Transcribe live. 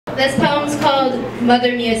This poem's called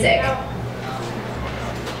Mother Music.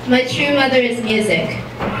 My true mother is music.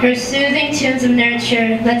 Her soothing tunes of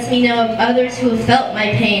nurture lets me know of others who have felt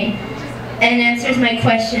my pain and answers my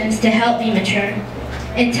questions to help me mature.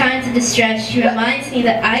 In times of distress, she reminds me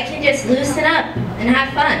that I can just loosen up and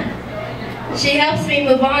have fun. She helps me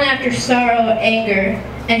move on after sorrow or anger,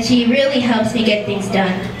 and she really helps me get things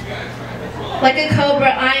done. Like a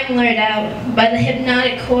cobra, I am lured out by the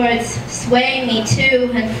hypnotic chords swaying me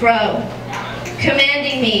to and fro,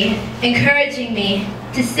 commanding me, encouraging me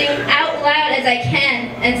to sing out loud as I can,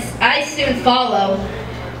 and I soon follow.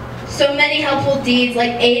 So many helpful deeds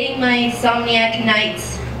like aiding my insomniac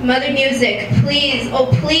nights. Mother Music, please,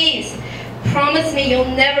 oh please, promise me you'll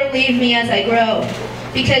never leave me as I grow,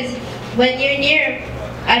 because when you're near,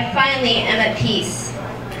 I finally am at peace.